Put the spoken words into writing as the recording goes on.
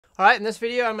All right, in this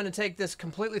video, I'm going to take this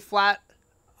completely flat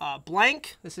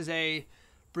blank. This is a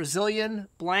Brazilian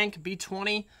blank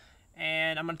B20,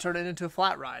 and I'm going to turn it into a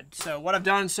flat ride. So what I've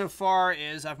done so far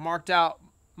is I've marked out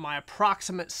my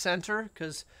approximate center,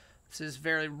 because this is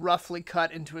very roughly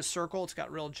cut into a circle. It's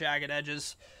got real jagged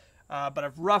edges, but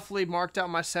I've roughly marked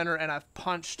out my center, and I've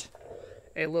punched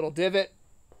a little divot.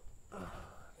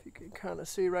 If you can kind of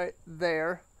see right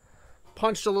there.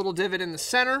 Punched a little divot in the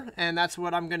center, and that's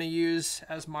what I'm going to use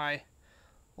as my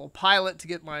little pilot to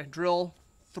get my drill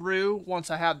through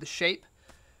once I have the shape.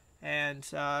 And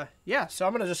yeah, so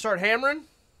I'm going to just start hammering,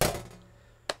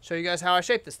 show you guys how I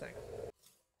shape this thing.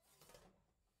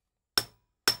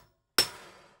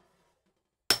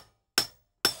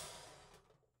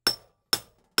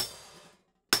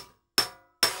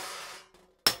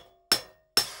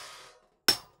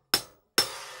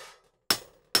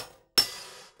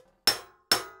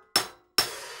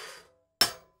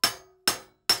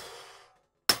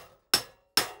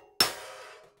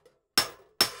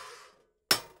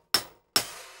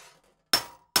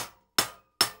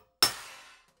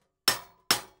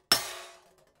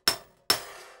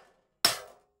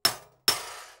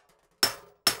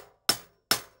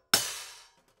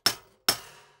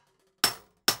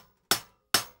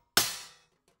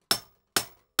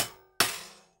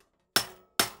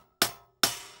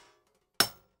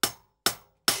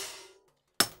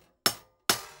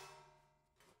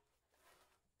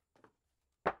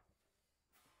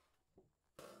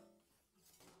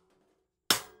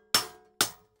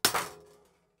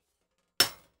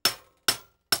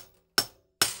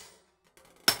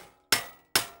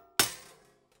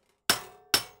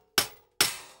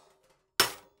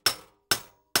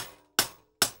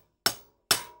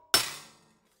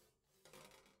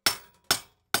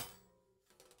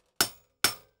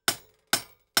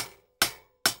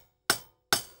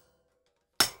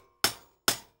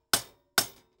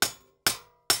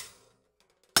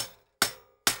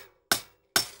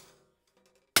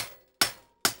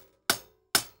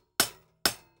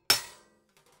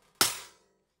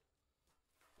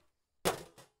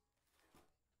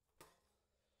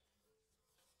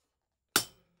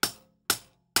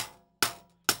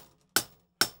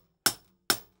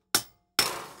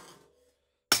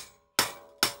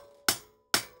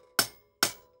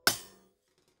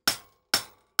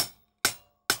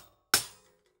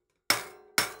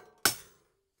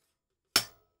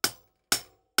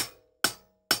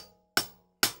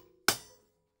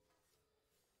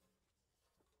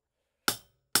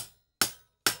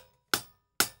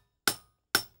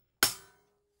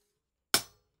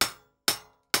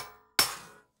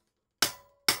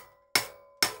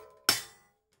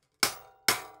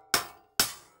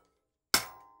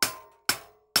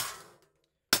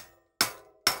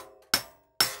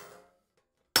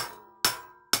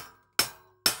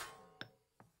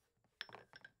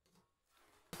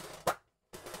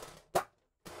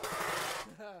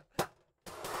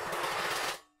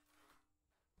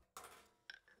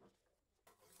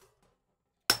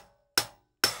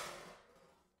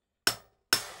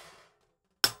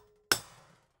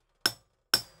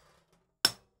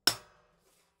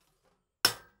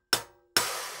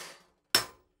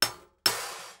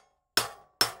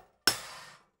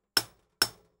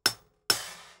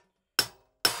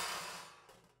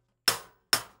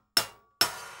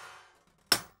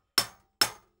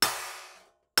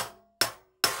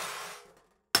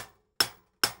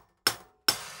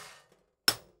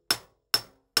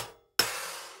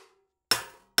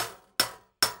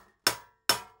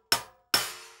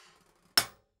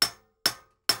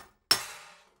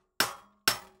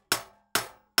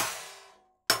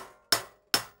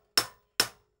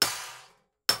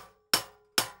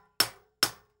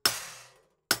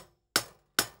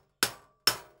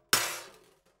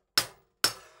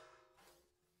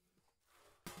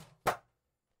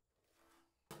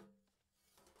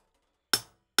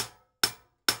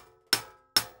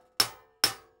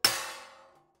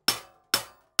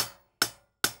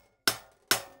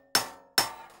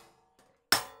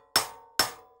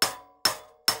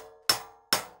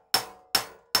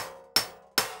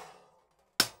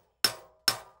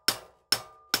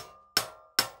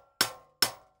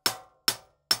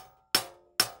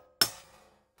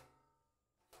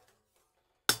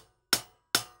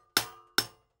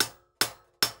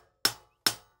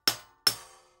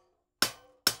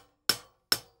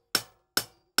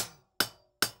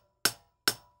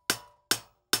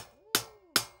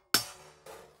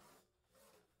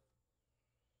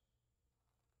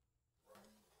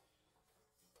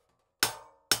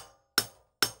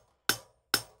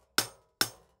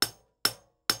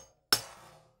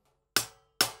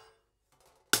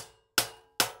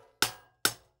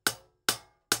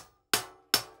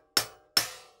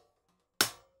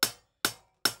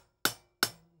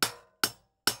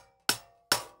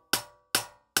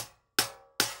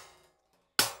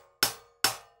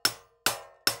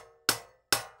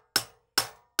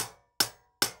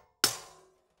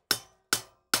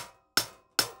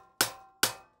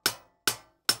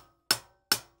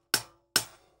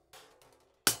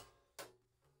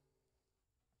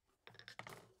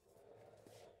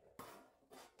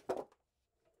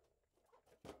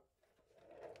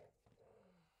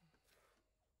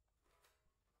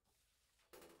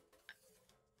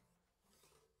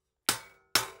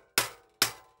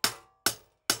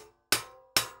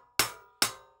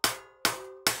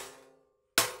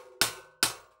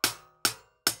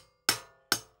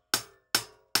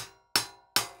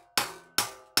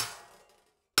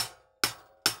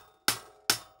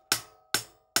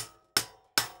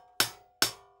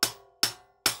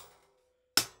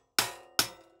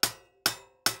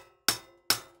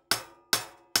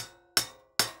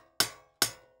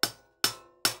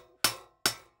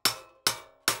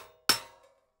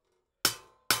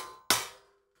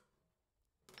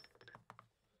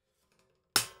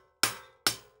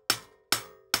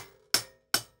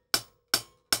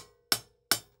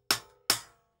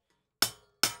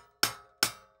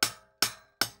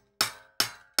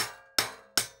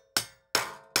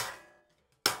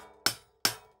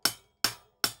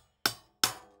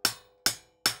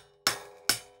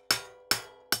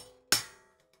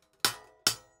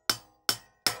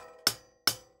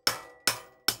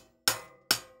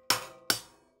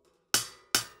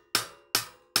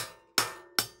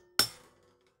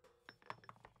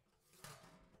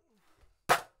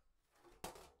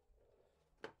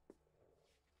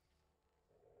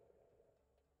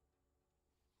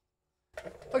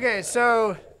 Okay,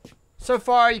 so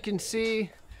far you can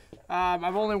see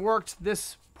I've only worked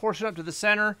this portion up to the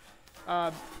center.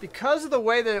 Because of the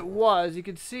way that it was, you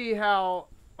can see how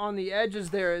on the edges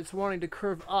there it's wanting to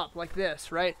curve up like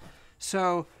this, right?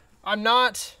 So I'm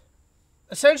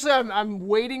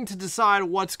waiting to decide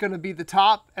what's going to be the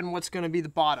top and what's going to be the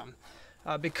bottom.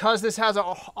 Because this has a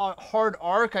hard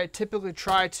arc, I typically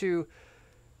try to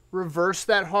reverse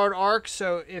that hard arc.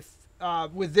 So if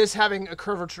with this having a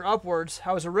curvature upwards,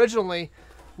 I was originally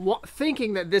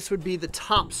thinking that this would be the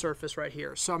top surface right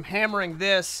here. So I'm hammering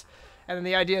this, and then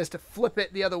the idea is to flip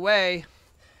it the other way.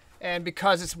 And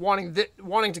because it's wanting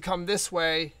to come this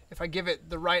way, if I give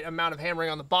it the right amount of hammering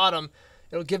on the bottom,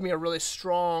 it'll give me a really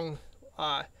strong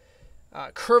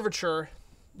curvature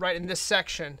right in this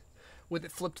section with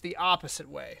it flipped the opposite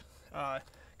way. Kind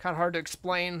of hard to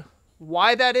explain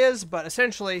why that is, but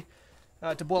essentially,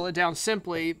 to boil it down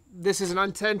simply, this is an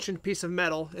untensioned piece of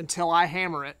metal until I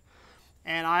hammer it,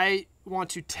 and I want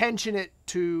to tension it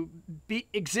to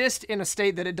exist in a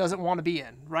state that it doesn't want to be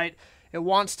in, right? It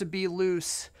wants to be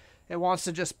loose. It wants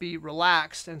to just be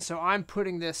relaxed, and so I'm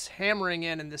putting this hammering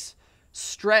in and this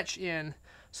stretch in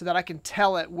so that I can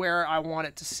tell it where I want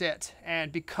it to sit.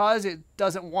 And because it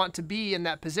doesn't want to be in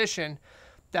that position,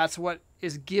 that's what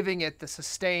is giving it the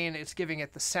sustain, it's giving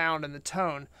it the sound and the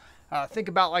tone. Think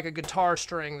about like a guitar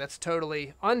string that's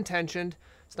totally untensioned.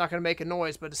 It's not going to make a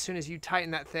noise, but as soon as you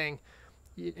tighten that thing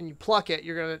and you pluck it,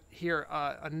 you're going to hear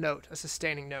a note, a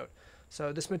sustaining note.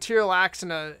 So this material acts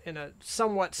in a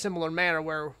somewhat similar manner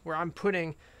where I'm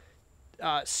putting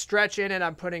stretch in it,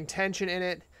 I'm putting tension in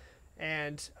it,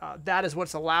 and that is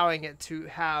what's allowing it to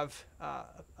have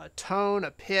a tone,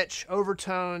 a pitch,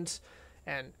 overtones,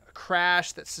 and a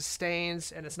crash that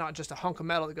sustains, and it's not just a hunk of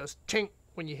metal that goes chink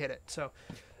when you hit it. So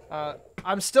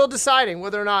I'm still deciding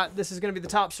whether or not this is going to be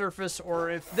the top surface or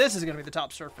if this is going to be the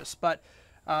top surface. But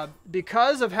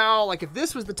because of how, like if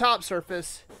this was the top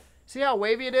surface, see how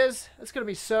wavy it is? It's going to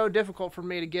be so difficult for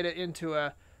me to get it into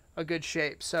a good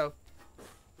shape. So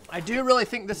I do really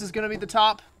think this is going to be the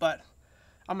top, but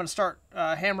I'm going to start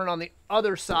hammering on the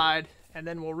other side, and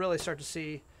then we'll really start to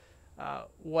see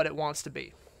what it wants to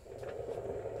be.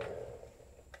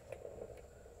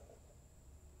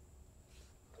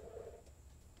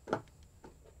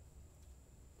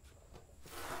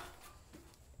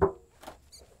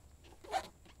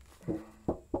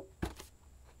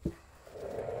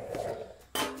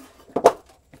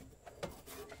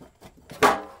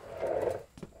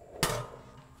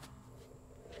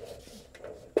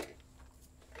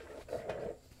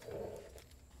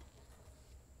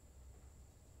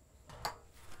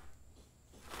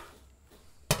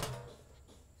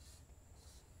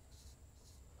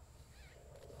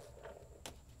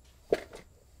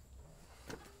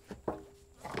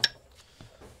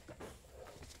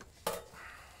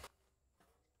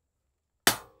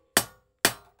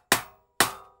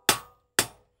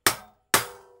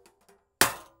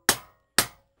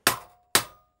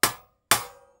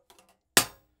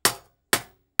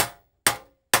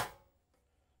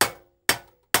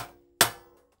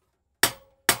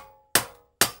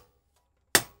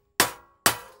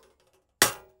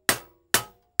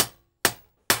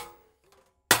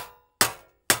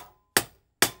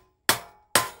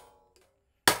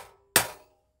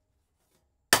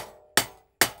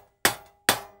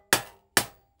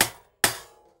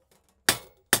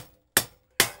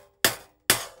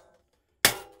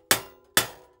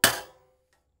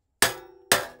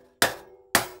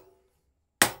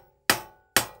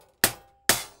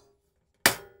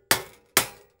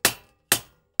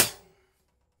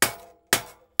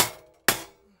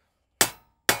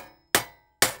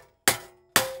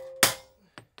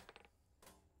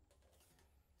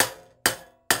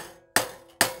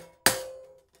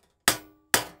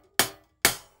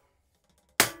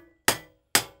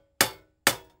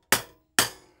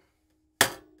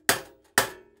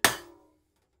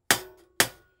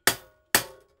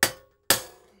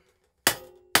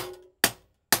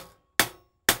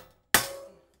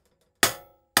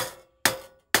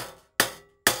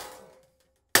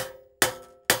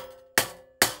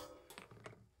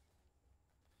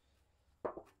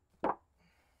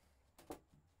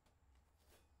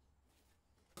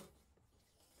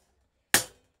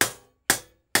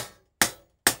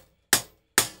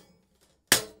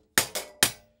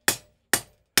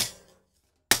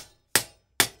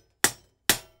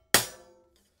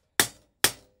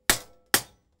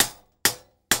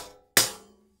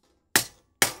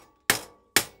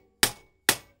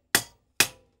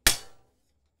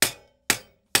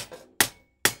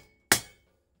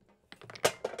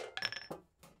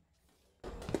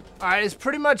 All right, it's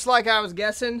pretty much like I was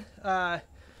guessing.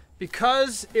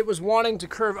 because it was wanting to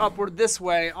curve upward this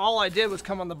way, all I did was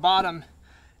come on the bottom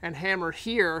and hammer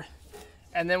here.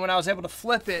 And then when I was able to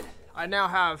flip it, I now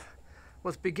have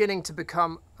what's beginning to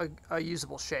become a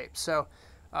usable shape. So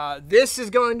this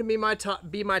is going to be my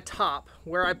top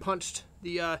where I punched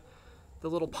the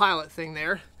little pilot thing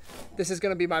there. This is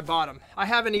going to be my bottom. I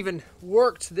haven't even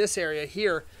worked this area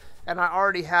here, and I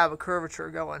already have a curvature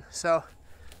going. So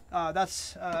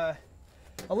that's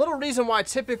a little reason why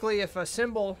typically if I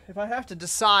have to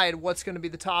decide what's going to be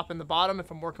the top and the bottom, if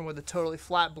I'm working with a totally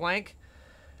flat blank,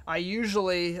 I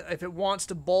usually, if it wants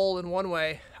to bowl in one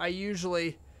way, I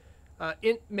usually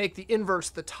make the inverse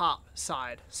the top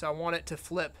side. So I want it to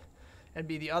flip and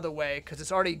be the other way because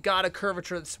it's already got a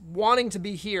curvature that's wanting to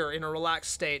be here in a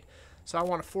relaxed state. So I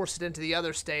want to force it into the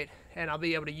other state, and I'll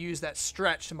be able to use that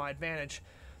stretch to my advantage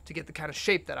to get the kind of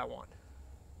shape that I want.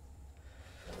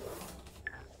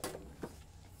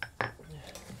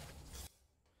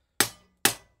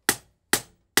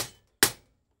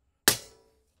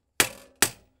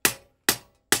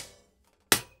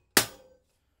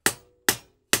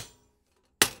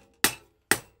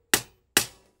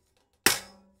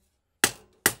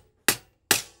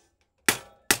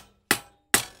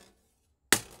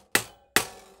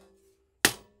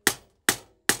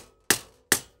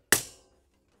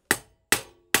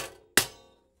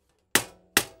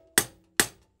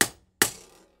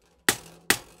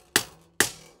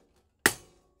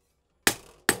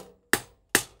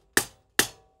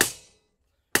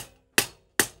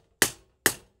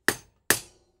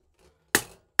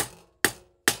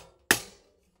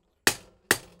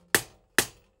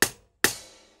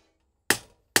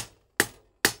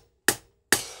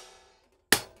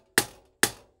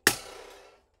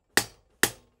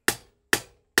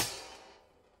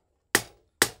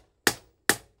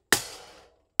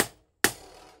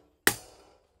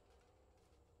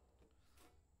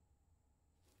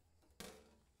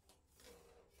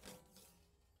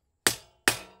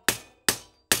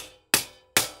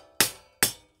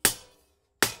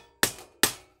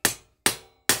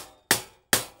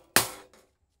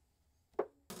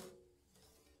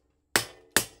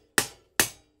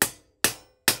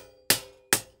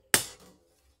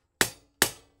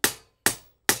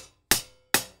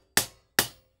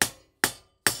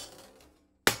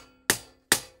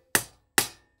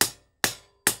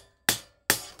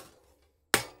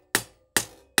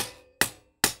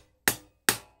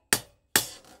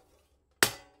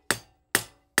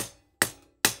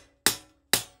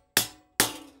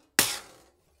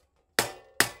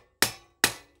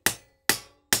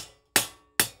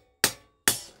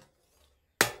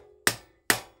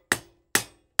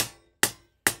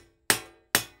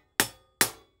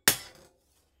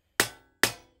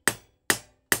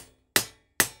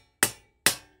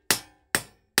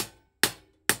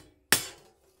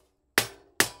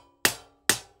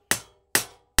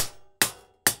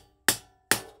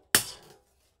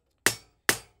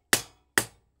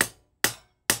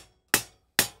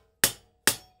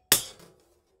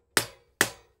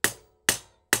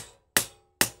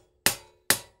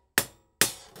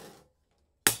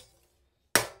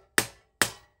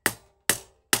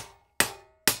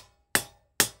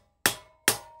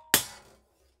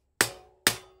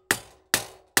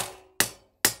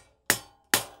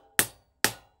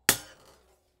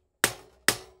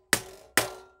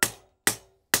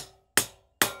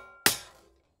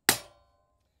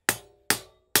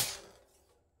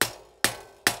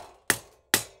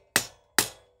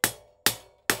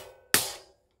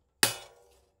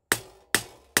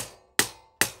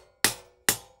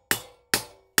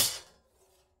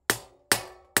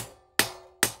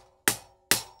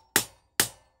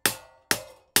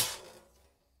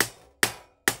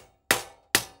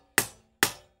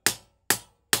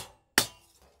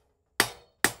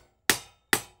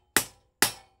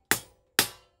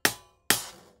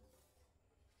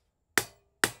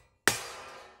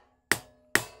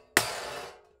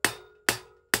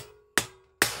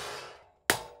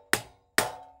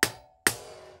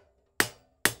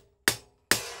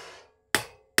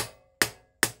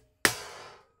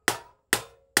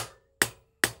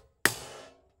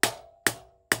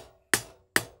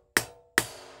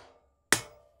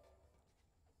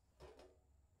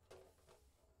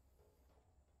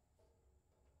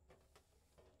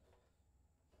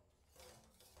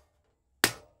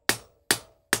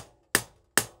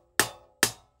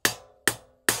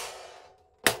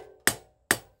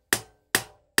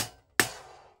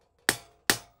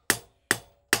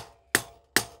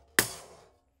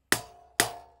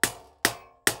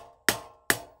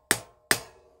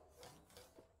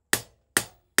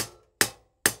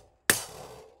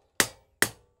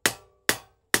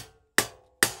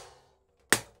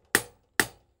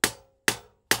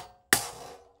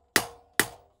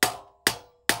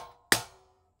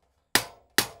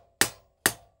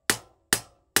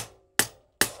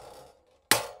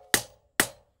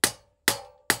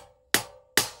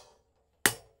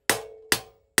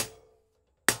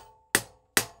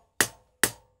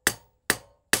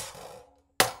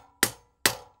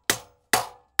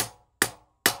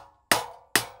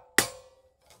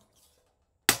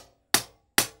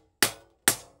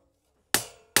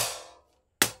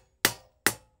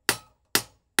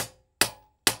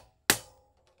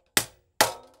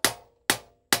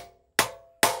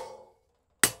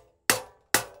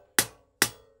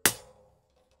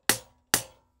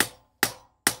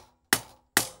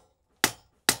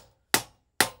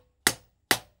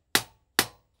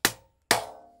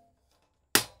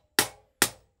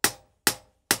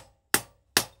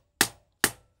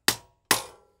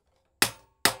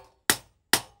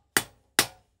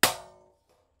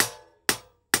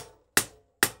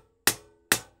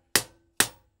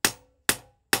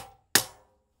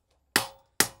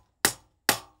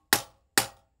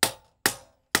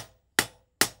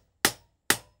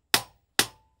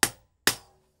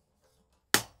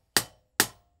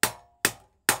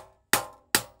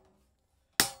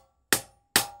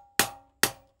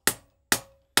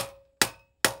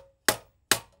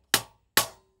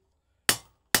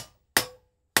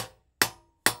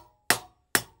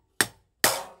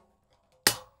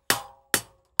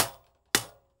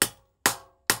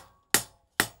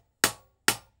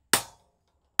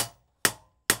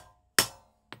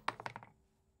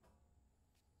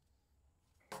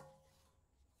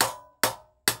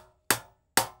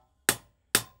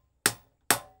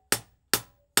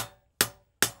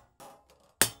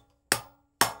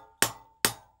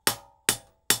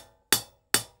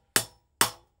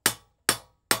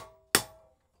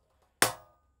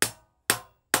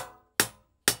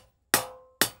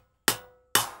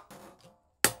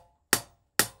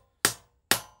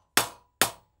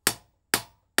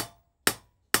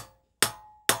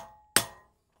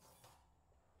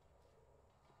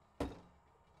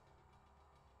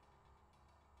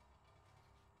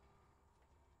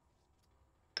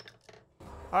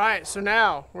 All right, so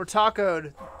now we're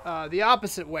tacoed the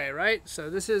opposite way, right? So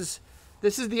this is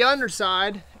the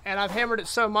underside, and I've hammered it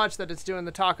so much that it's doing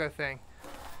the taco thing.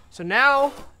 So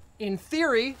now, in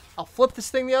theory, I'll flip this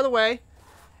thing the other way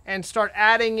and start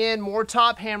adding in more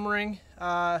top hammering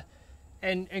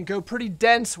and go pretty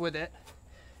dense with it.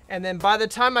 And then by the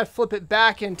time I flip it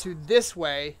back into this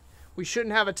way, we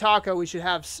shouldn't have a taco, we should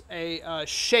have a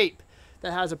shape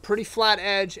that has a pretty flat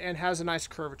edge and has a nice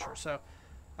curvature. So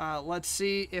let's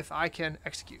see if I can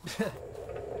execute.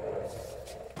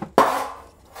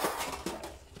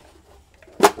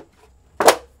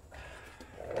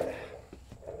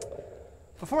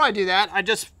 Before I do that, I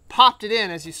just popped it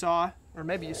in, as you saw, or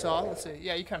maybe you saw. Let's see.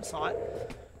 Yeah, you kind of saw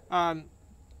it.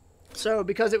 So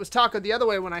because it was tacoed the other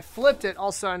way, when I flipped it, all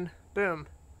of a sudden, boom,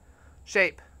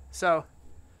 shape. So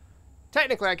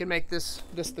technically I can make this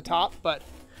the top, but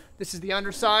this is the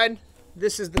underside.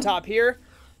 This is the top here.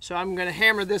 So I'm going to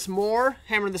hammer this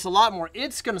a lot more.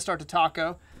 It's going to start to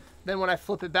taco. Then when I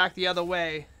flip it back the other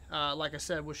way, like I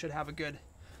said, we should have a good,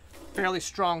 fairly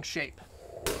strong shape.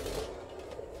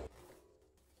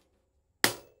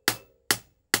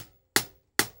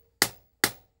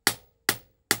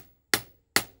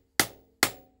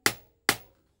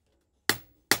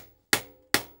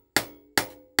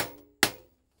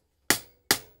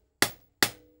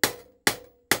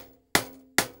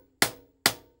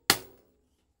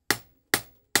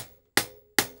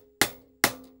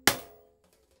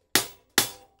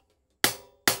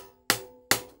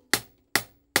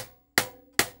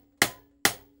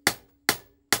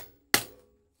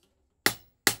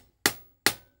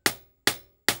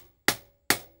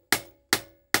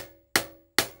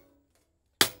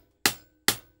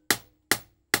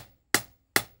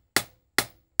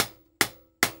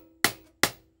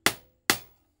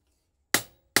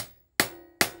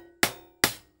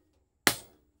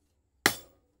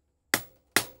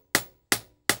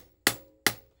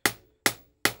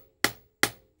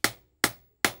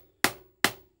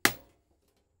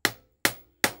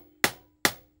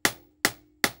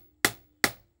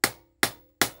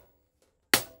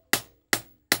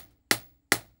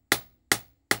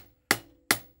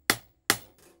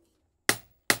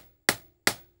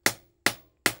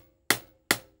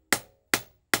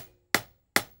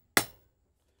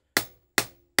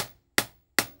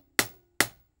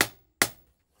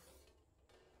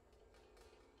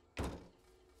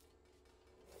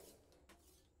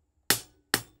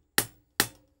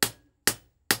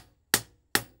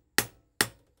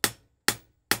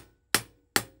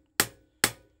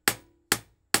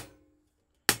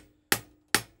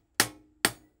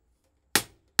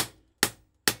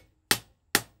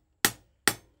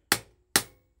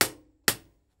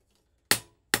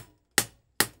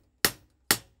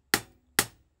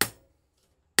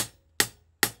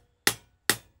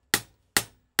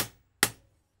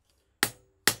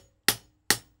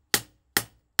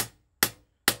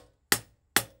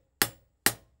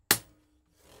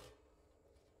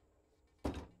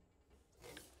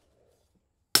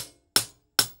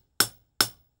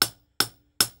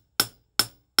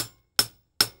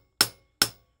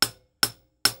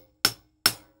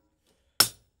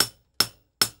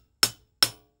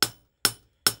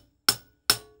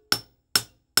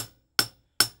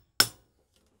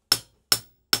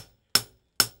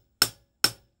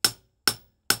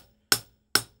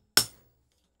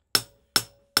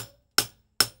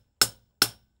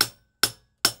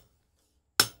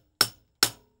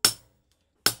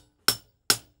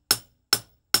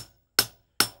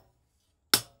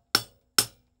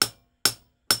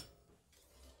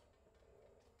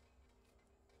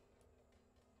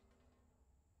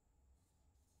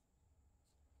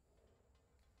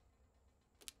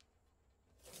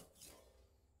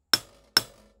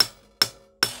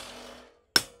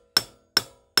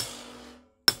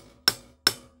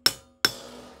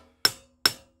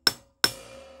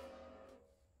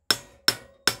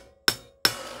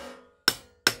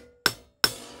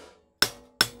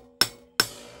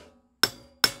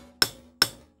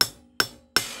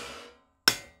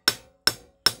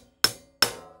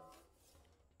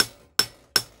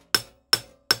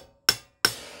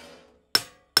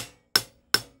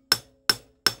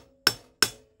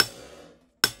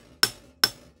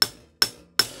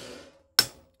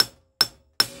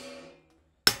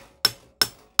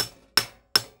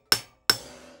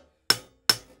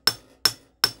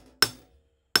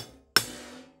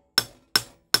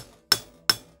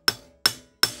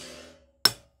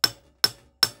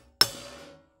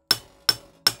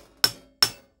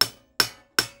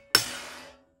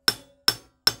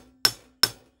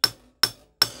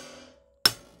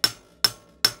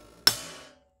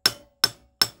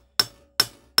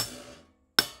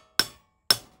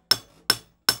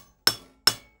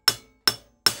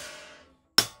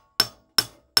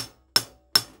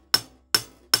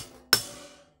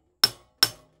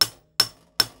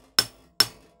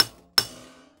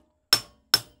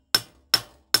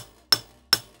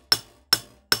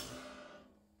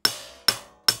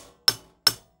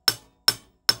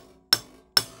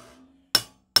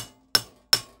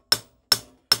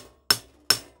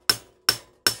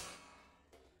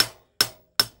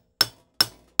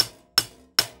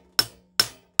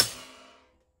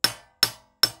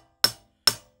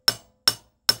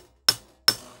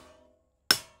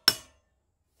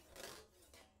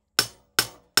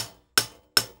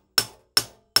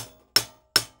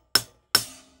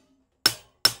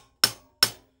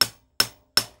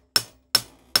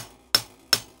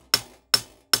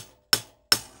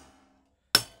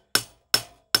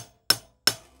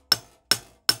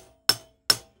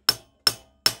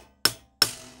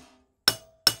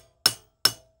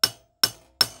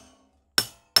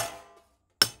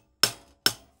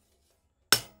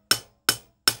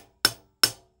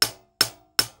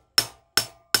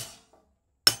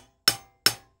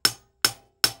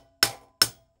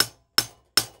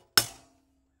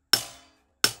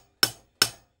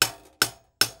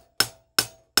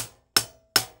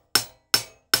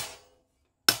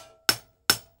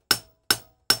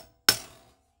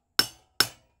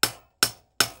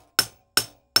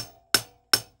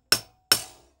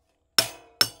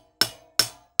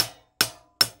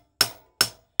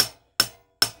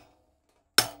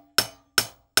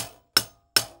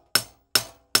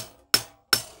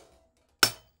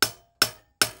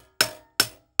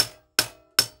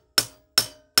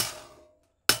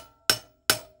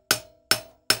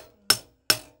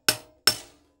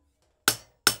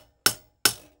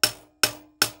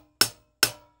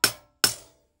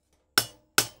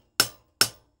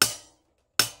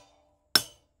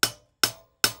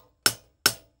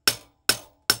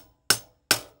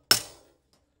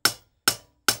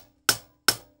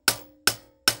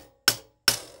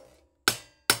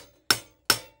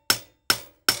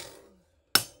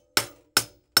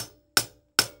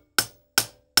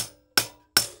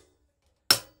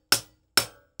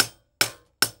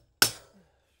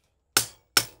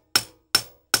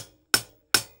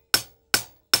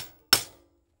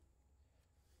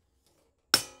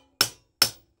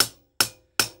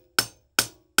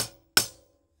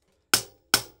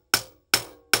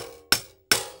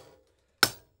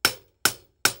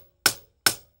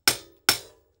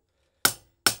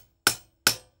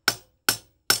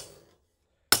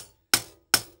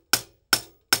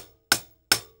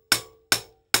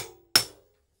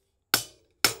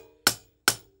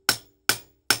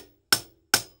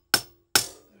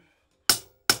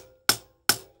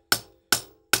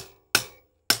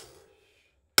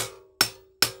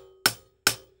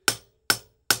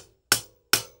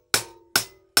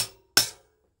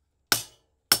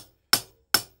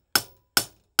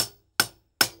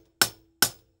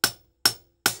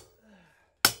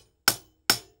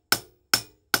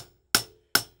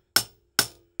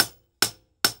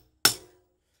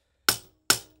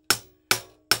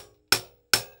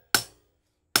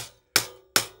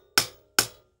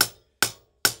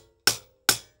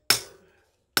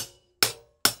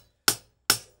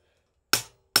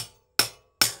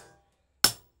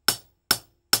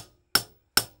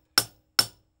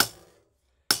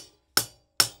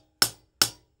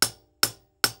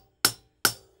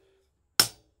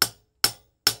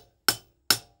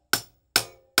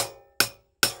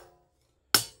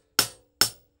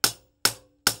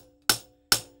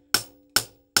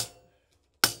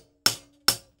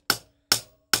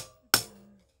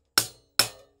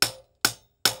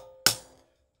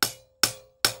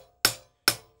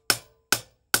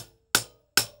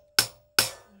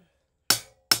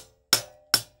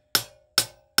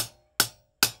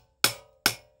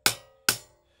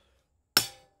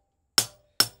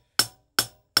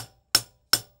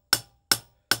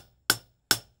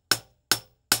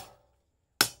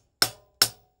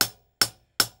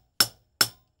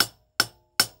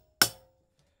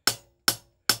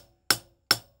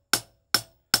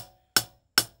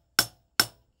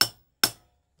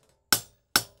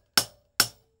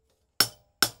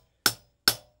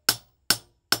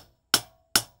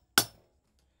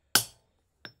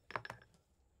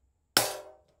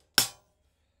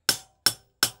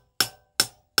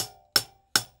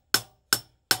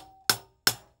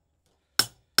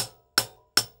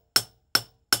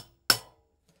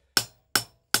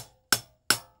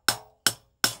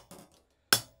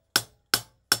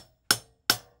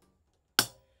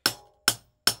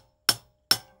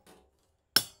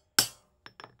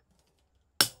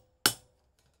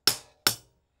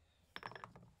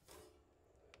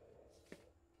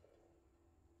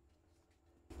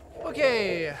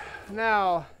 Okay,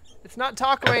 now it's not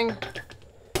tacoing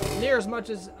near as much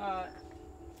as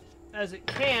it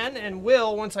can and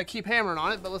will once I keep hammering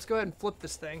on it, but let's go ahead and flip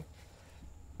this thing.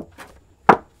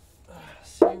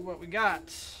 See what we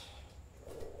got.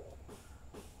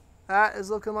 That is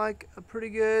looking like a pretty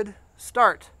good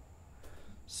start.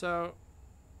 So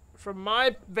from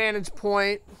my vantage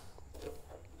point,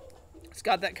 it's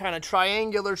got that kind of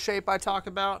triangular shape I talk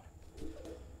about.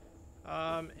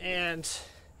 And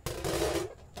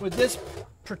with this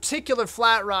particular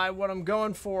flat ride, what I'm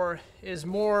going for is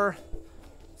more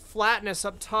flatness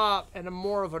up top and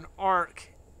more of an arc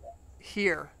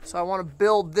here. So I want to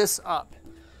build this up.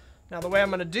 Now the way I'm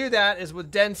going to do that is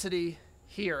with density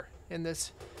here in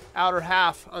this outer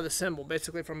half of the cymbal,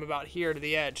 basically from about here to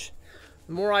the edge.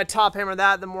 The more I top hammer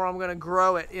that, the more I'm going to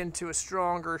grow it into a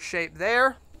stronger shape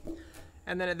there.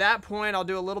 And then at that point, I'll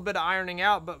do a little bit of ironing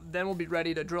out, but then we'll be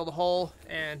ready to drill the hole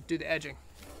and do the edging.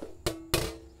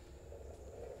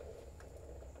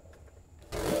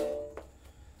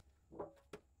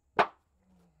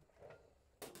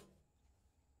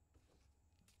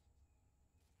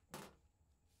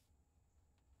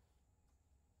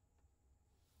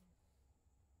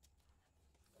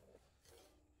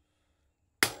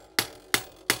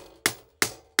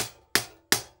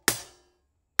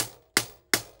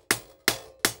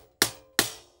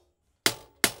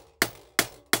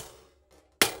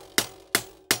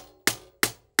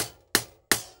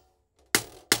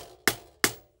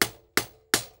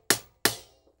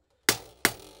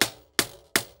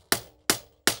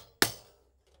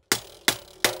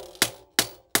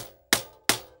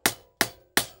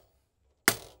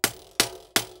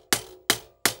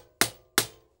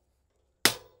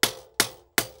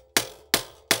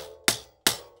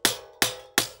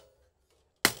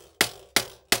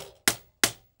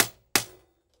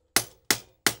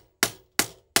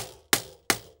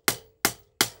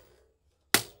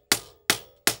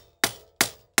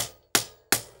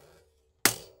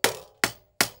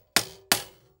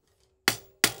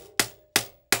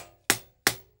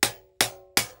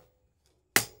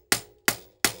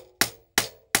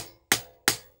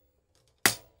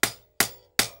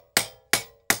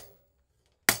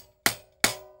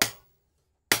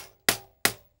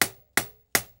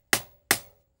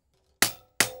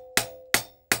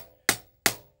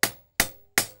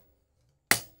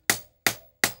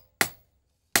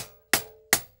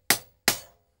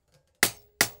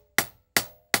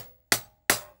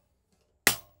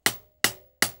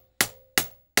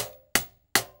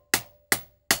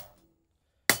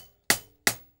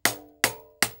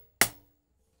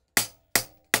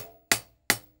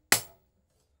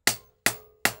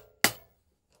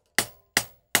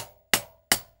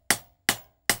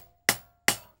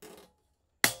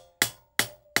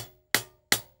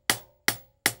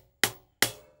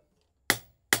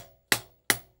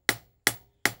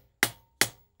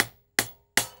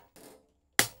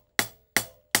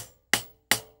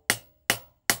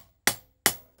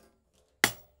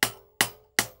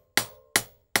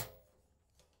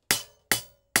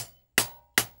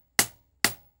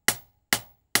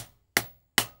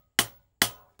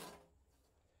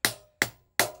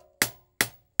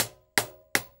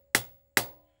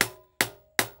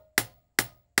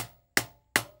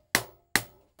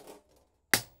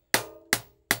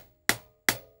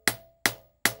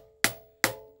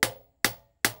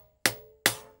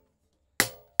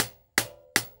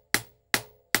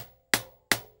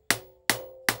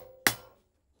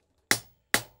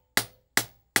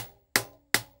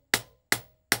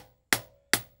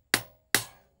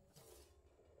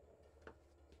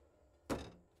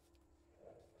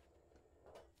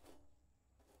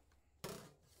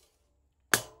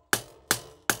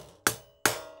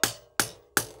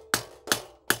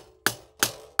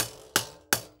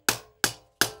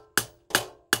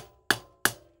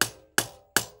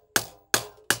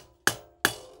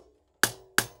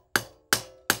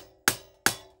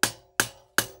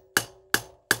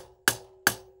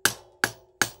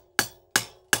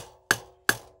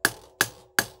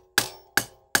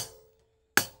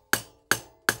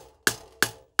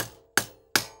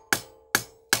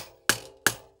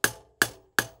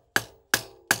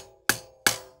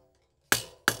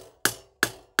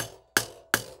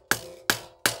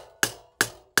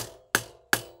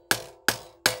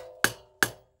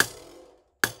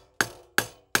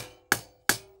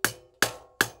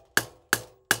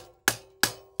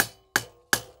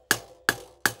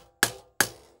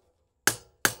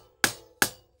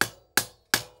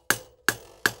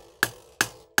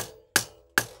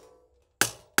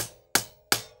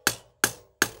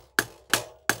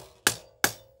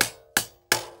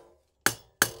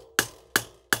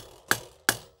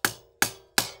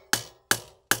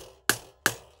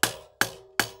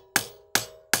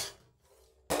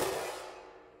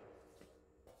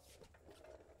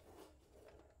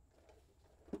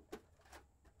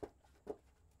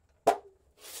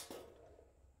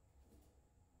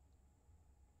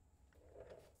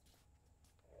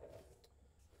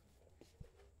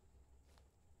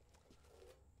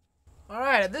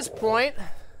 right, at this point,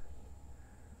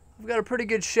 I've got a pretty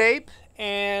good shape,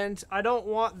 and I don't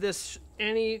want this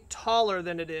any taller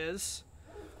than it is.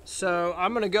 So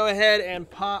I'm going to go ahead and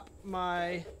pop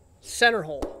my center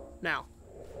hole now.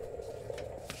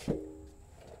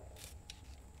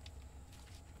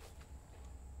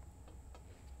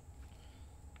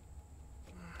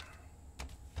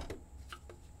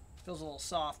 Feels a little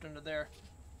soft under there.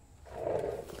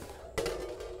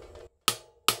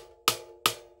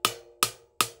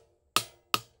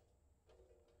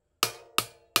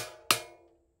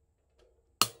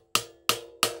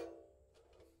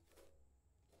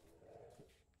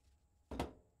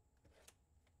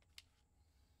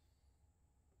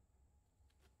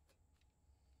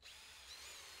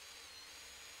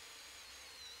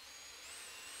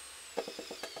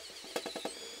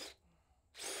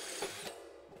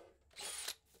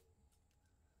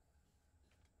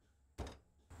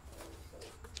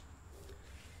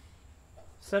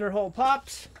 Center hole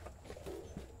popped.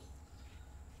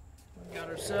 We got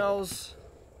ourselves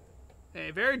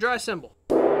a very dry cymbal.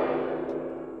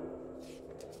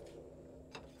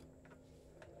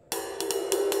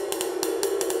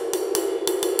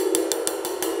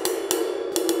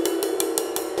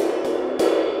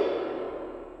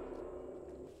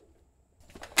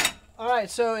 Alright,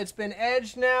 so it's been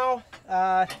edged now.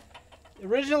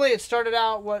 Originally, it started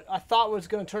out what I thought was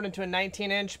going to turn into a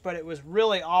 19-inch, but it was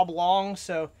really oblong,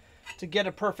 so to get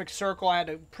a perfect circle, I had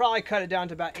to probably cut it down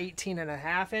to about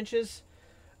 18.5 inches.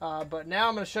 But now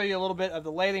I'm going to show you a little bit of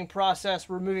the lathing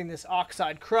process, removing this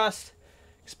oxide crust,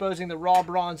 exposing the raw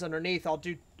bronze underneath. I'll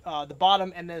do the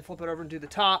bottom and then flip it over and do the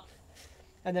top.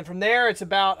 And then from there, it's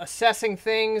about assessing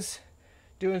things,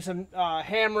 doing some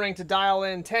hammering to dial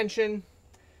in tension,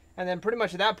 and then pretty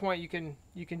much at that point, you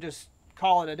can just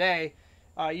call it a day.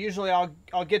 Usually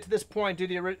I'll get to this point, do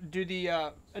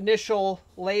the initial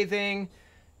lathing,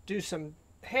 do some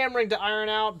hammering to iron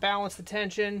out, balance the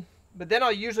tension, but then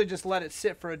I'll usually just let it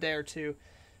sit for a day or two,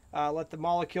 let the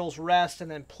molecules rest, and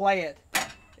then play it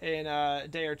in a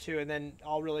day or two, and then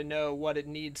I'll really know what it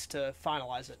needs to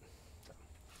finalize it.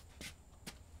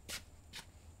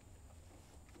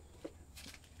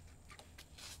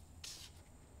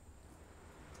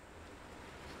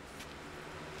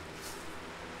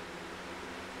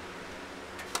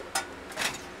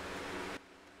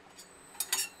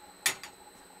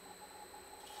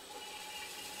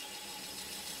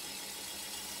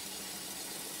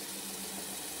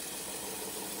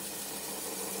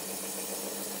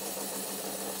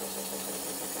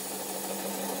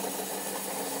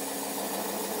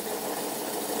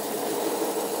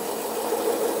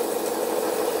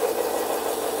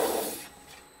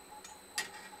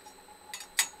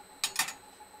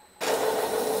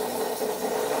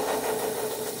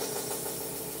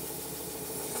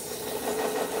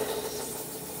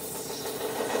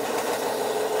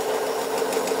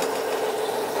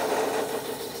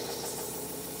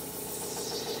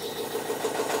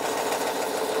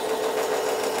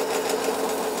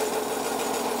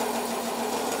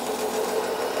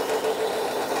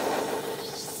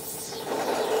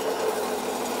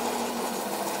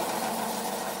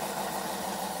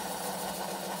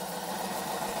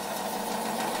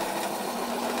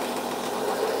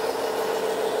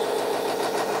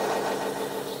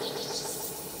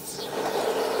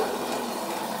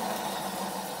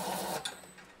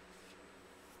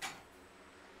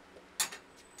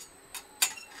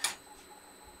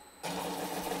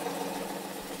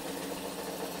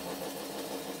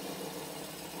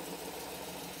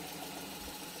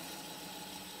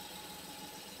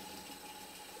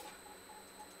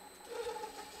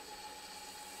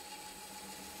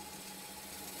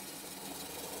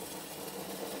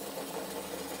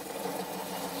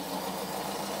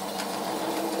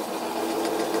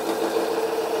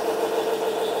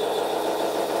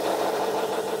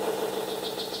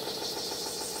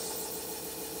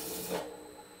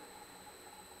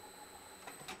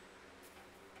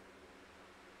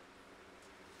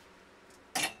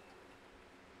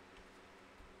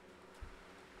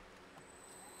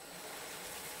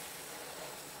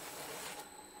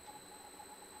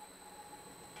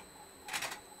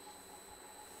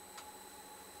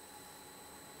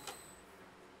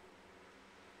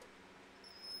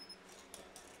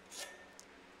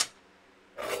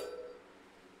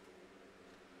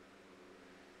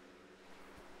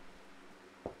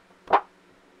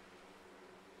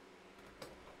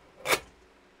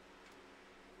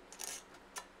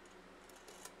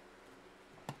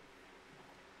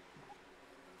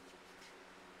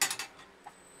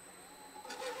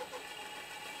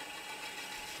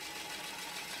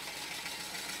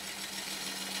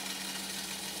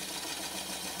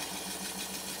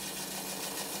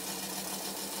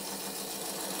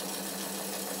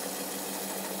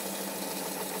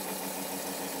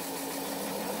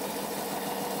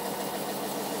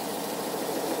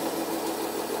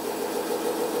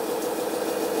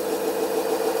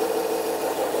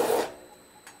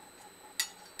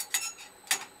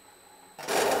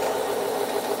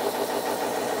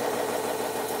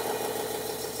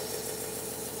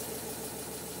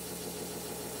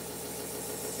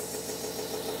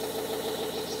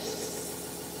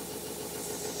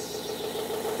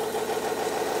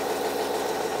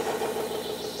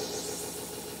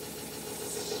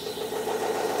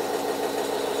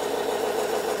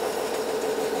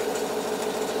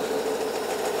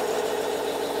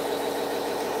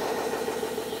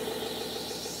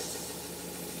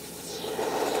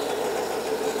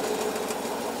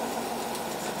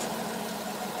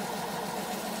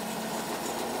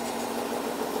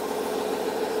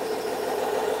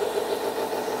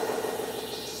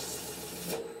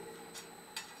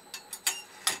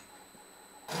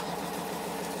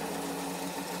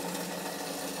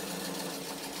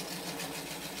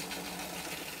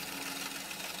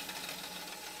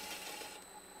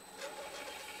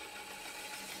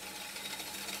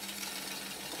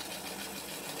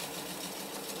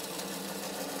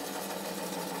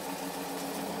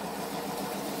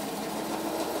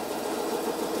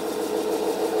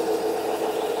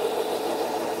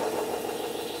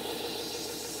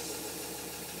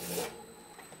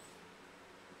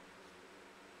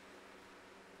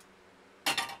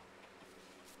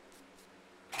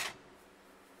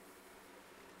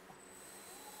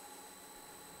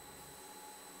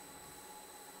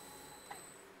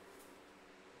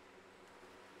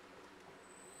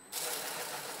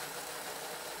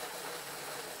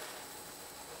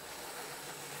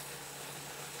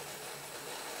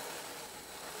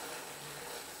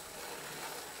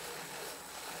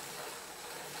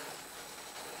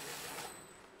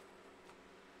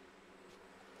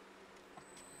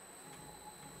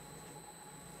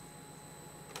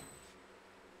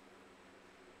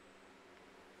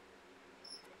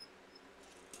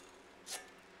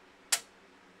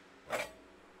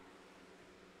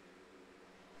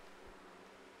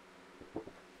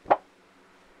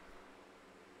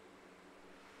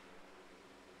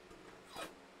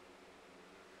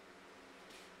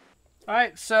 All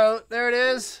right, so there it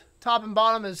is. Top and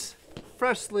bottom is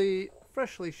freshly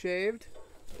shaved.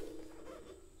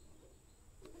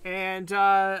 And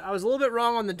I was a little bit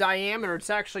wrong on the diameter.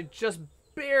 It's actually just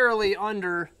barely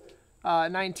under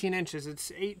 19 inches.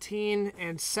 It's 18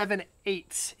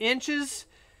 7/8 inches.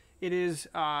 It is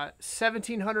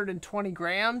 1,720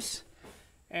 grams.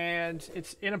 And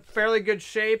it's in a fairly good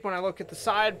shape. When I look at the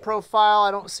side profile, I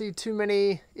don't see too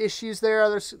many issues there.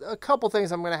 There's a couple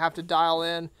things I'm going to have to dial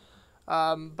in.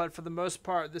 But for the most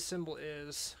part, this cymbal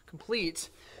is complete.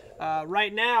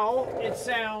 Right now, it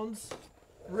sounds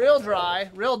real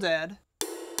dry, real dead.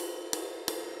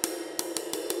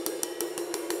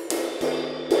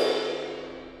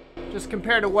 Just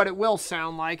compared to what it will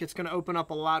sound like, it's going to open up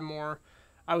a lot more.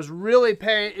 I was really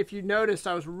if you noticed,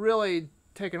 I was really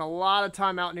taking a lot of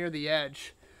time out near the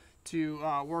edge to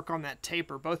work on that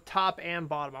taper, both top and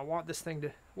bottom. I wanted this thing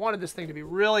to be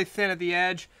really thin at the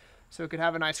edge so it could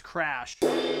have a nice crash.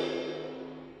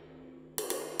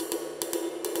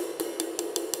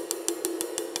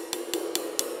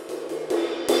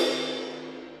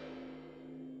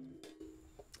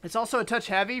 It's also a touch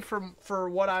heavy for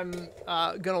what I'm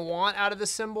gonna want out of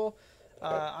this cymbal.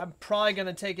 I'm probably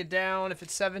gonna take it down. If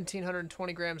it's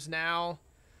 1,720 grams now,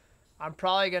 I'm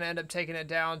probably gonna end up taking it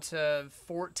down to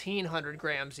 1,400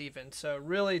 grams even. So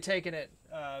really taking it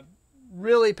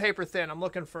really paper thin. I'm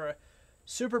looking for a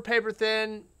super paper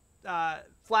thin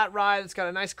flat ride that's got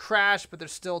a nice crash, but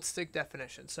there's still stick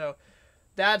definition. So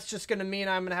that's just gonna mean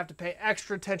I'm gonna have to pay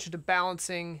extra attention to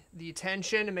balancing the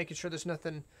tension and making sure there's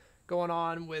nothing going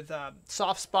on with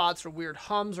soft spots or weird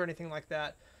hums or anything like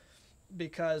that,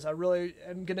 because I really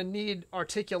am going to need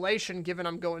articulation given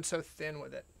I'm going so thin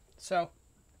with it. So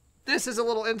this is a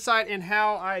little insight in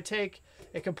how I take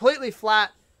a completely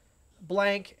flat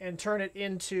blank and turn it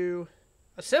into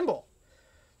a cymbal.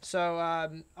 So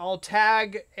I'll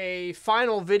tag a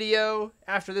final video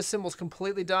after this cymbal's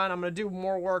completely done. I'm going to do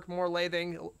more work, more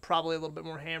lathing, probably a little bit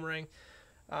more hammering.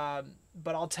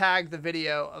 But I'll tag the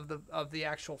video of the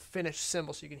actual finished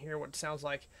cymbal so you can hear what it sounds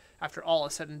like after all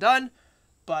is said and done.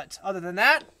 But other than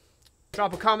that,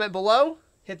 drop a comment below,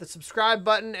 hit the subscribe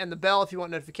button and the bell if you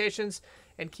want notifications,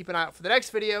 and keep an eye out for the next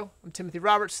video. I'm Timothy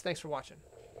Roberts. Thanks for watching.